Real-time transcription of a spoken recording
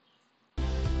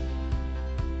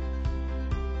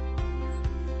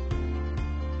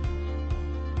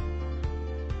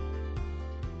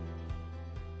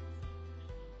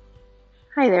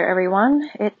Hi there, everyone.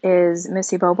 It is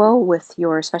Missy Bobo with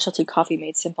your Specialty Coffee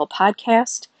Made Simple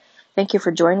podcast. Thank you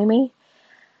for joining me.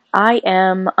 I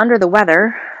am under the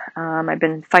weather. I've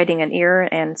been fighting an ear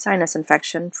and sinus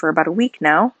infection for about a week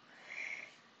now.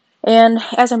 And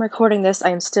as I'm recording this,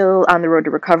 I am still on the road to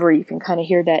recovery. You can kind of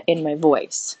hear that in my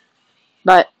voice.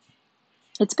 But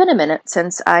it's been a minute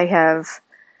since I have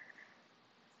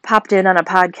popped in on a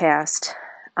podcast.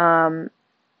 And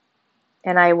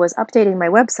I was updating my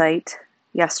website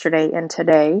yesterday and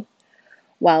today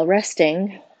while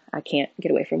resting. I can't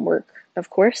get away from work, of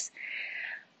course.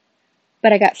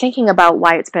 But I got thinking about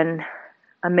why it's been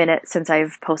a minute since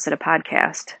I've posted a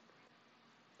podcast.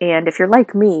 And if you're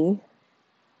like me,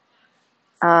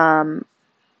 life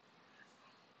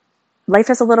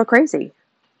is a little crazy.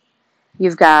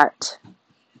 You've got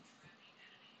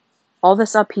all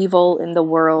this upheaval in the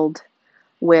world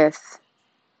with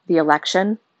the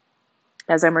election.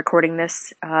 As I'm recording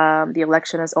this, the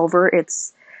election is over.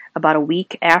 It's about a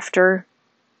week after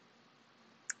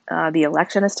the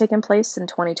election has taken place in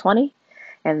 2020.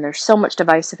 And there's so much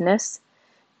divisiveness,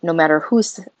 no matter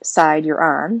whose side you're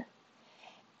on.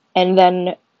 And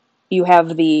then you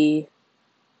have the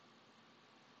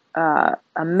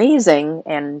amazing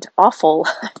and awful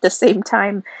at the same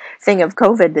time thing of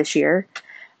COVID this year.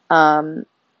 As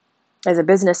a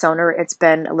business owner, it's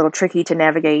been a little tricky to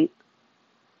navigate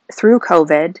through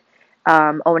COVID,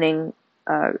 owning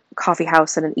a coffee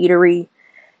house and an eatery,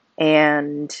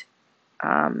 and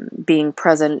being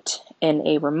present in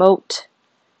a remote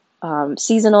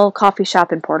seasonal coffee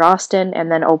shop in Port Austin, and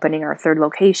then opening our third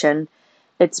location.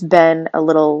 It's been a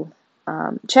little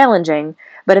challenging,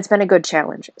 but it's been a good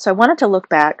challenge. So I wanted to look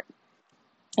back.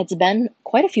 It's been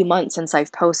quite a few months since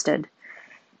I've posted,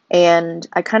 and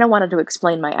I kind of wanted to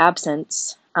explain my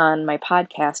absence on my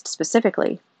podcast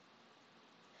specifically.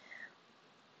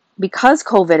 Because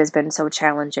COVID has been so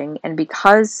challenging, and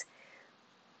because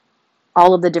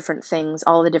all of the different things,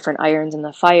 all the different irons in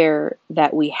the fire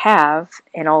that we have,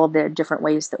 and all of the different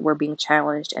ways that we're being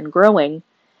challenged and growing,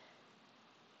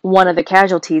 one of the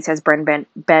casualties has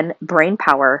been brain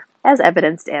power, as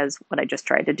evidenced as what I just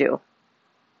tried to do.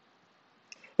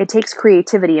 It takes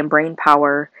creativity and brain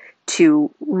power to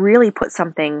really put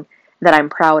something that I'm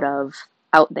proud of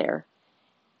out there.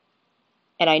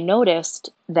 And I noticed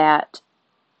that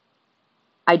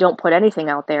I don't put anything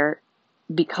out there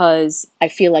because I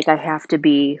feel like I have to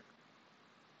be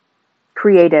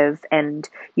creative and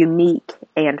unique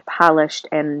and polished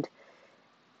and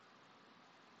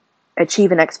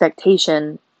achieve an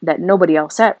expectation that nobody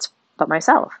else sets but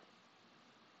myself.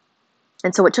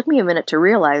 And so it took me a minute to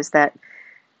realize that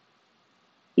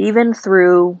even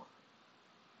through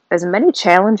as many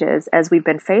challenges as we've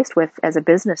been faced with as a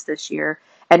business this year,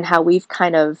 and how we've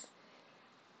kind of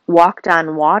walked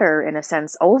on water, in a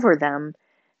sense, over them,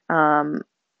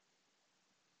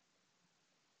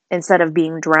 instead of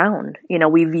being drowned.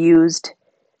 We've used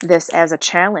this as a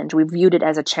challenge. We've viewed it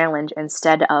as a challenge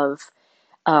instead of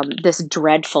this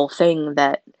dreadful thing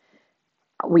that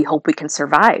we hope we can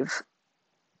survive.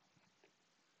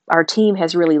 Our team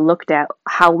has really looked at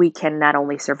how we can not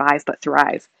only survive, but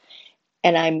thrive.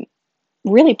 And I'm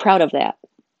really proud of that.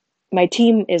 My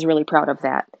team is really proud of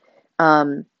that.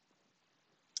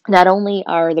 Not only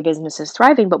are the businesses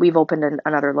thriving, but we've opened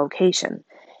another location.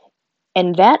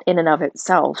 And that in and of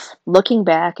itself, looking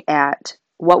back at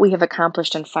what we have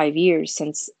accomplished in 5 years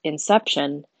since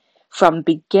inception, from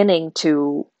beginning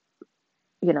to,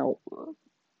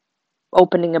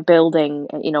 opening a building,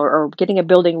 or getting a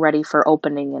building ready for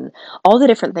opening, and all the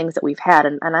different things that we've had.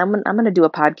 And I'm going to do a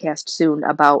podcast soon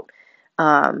about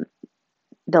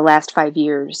the last 5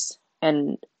 years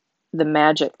and the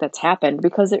magic that's happened,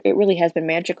 because it really has been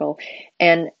magical.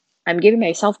 And I'm giving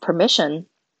myself permission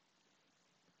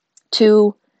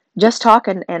to just talk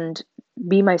and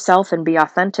be myself and be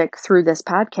authentic through this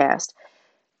podcast.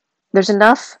 There's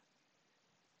enough,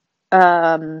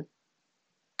 I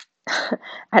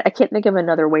can't think of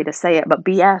another way to say it, but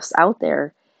BS out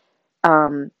there,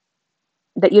 that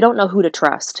you don't know who to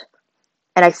trust.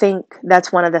 And I think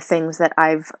that's one of the things that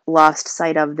I've lost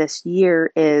sight of this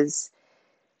year is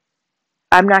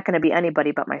I'm not going to be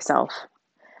anybody but myself.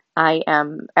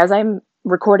 As I'm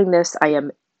recording this, I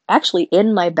am actually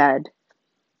in my bed,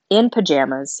 in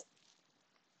pajamas,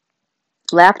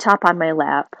 laptop on my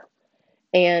lap,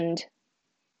 and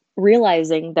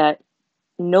realizing that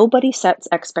nobody sets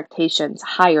expectations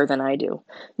higher than I do.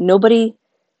 Nobody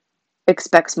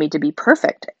expects me to be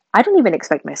perfect. I don't even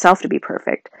expect myself to be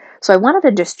perfect. So I wanted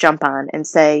to just jump on and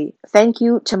say thank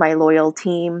you to my loyal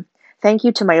team. Thank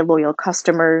you to my loyal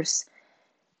customers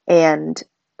and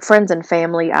friends and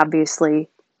family, obviously.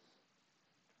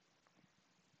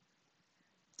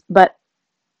 But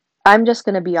I'm just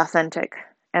going to be authentic,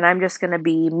 and I'm just going to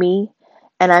be me,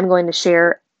 and I'm going to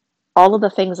share all of the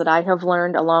things that I have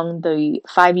learned along the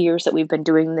 5 years that we've been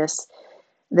doing this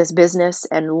business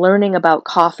and learning about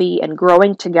coffee and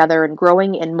growing together and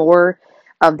growing in more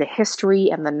of the history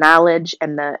and the knowledge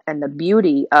and the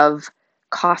beauty of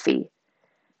coffee.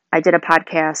 I did a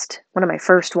podcast, one of my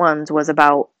first ones was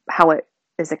about how it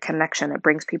is a connection. It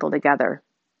brings people together.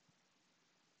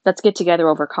 Let's get together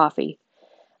over coffee.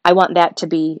 I want that to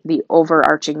be the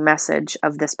overarching message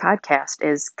of this podcast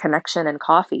is connection and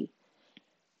coffee.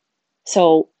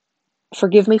 So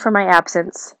forgive me for my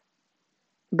absence,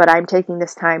 but I'm taking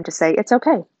this time to say it's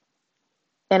okay.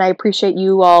 And I appreciate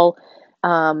you all,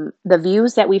 the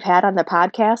views that we've had on the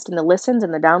podcast and the listens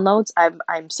and the downloads.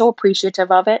 I'm so appreciative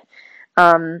of it.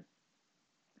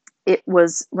 It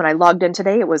was, when I logged in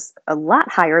today, it was a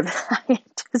lot higher than I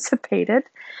anticipated.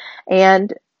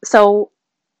 And so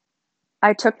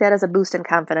I took that as a boost in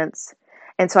confidence.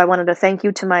 And so I wanted to thank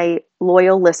you to my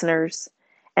loyal listeners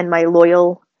and my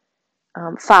loyal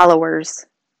followers.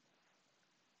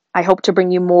 I hope to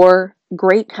bring you more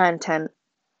great content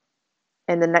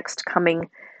in the next coming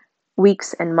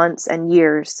weeks and months and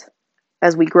years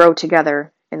as we grow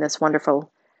together in this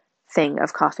wonderful thing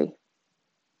of coffee.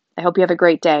 I hope you have a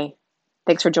great day.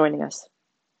 Thanks for joining us.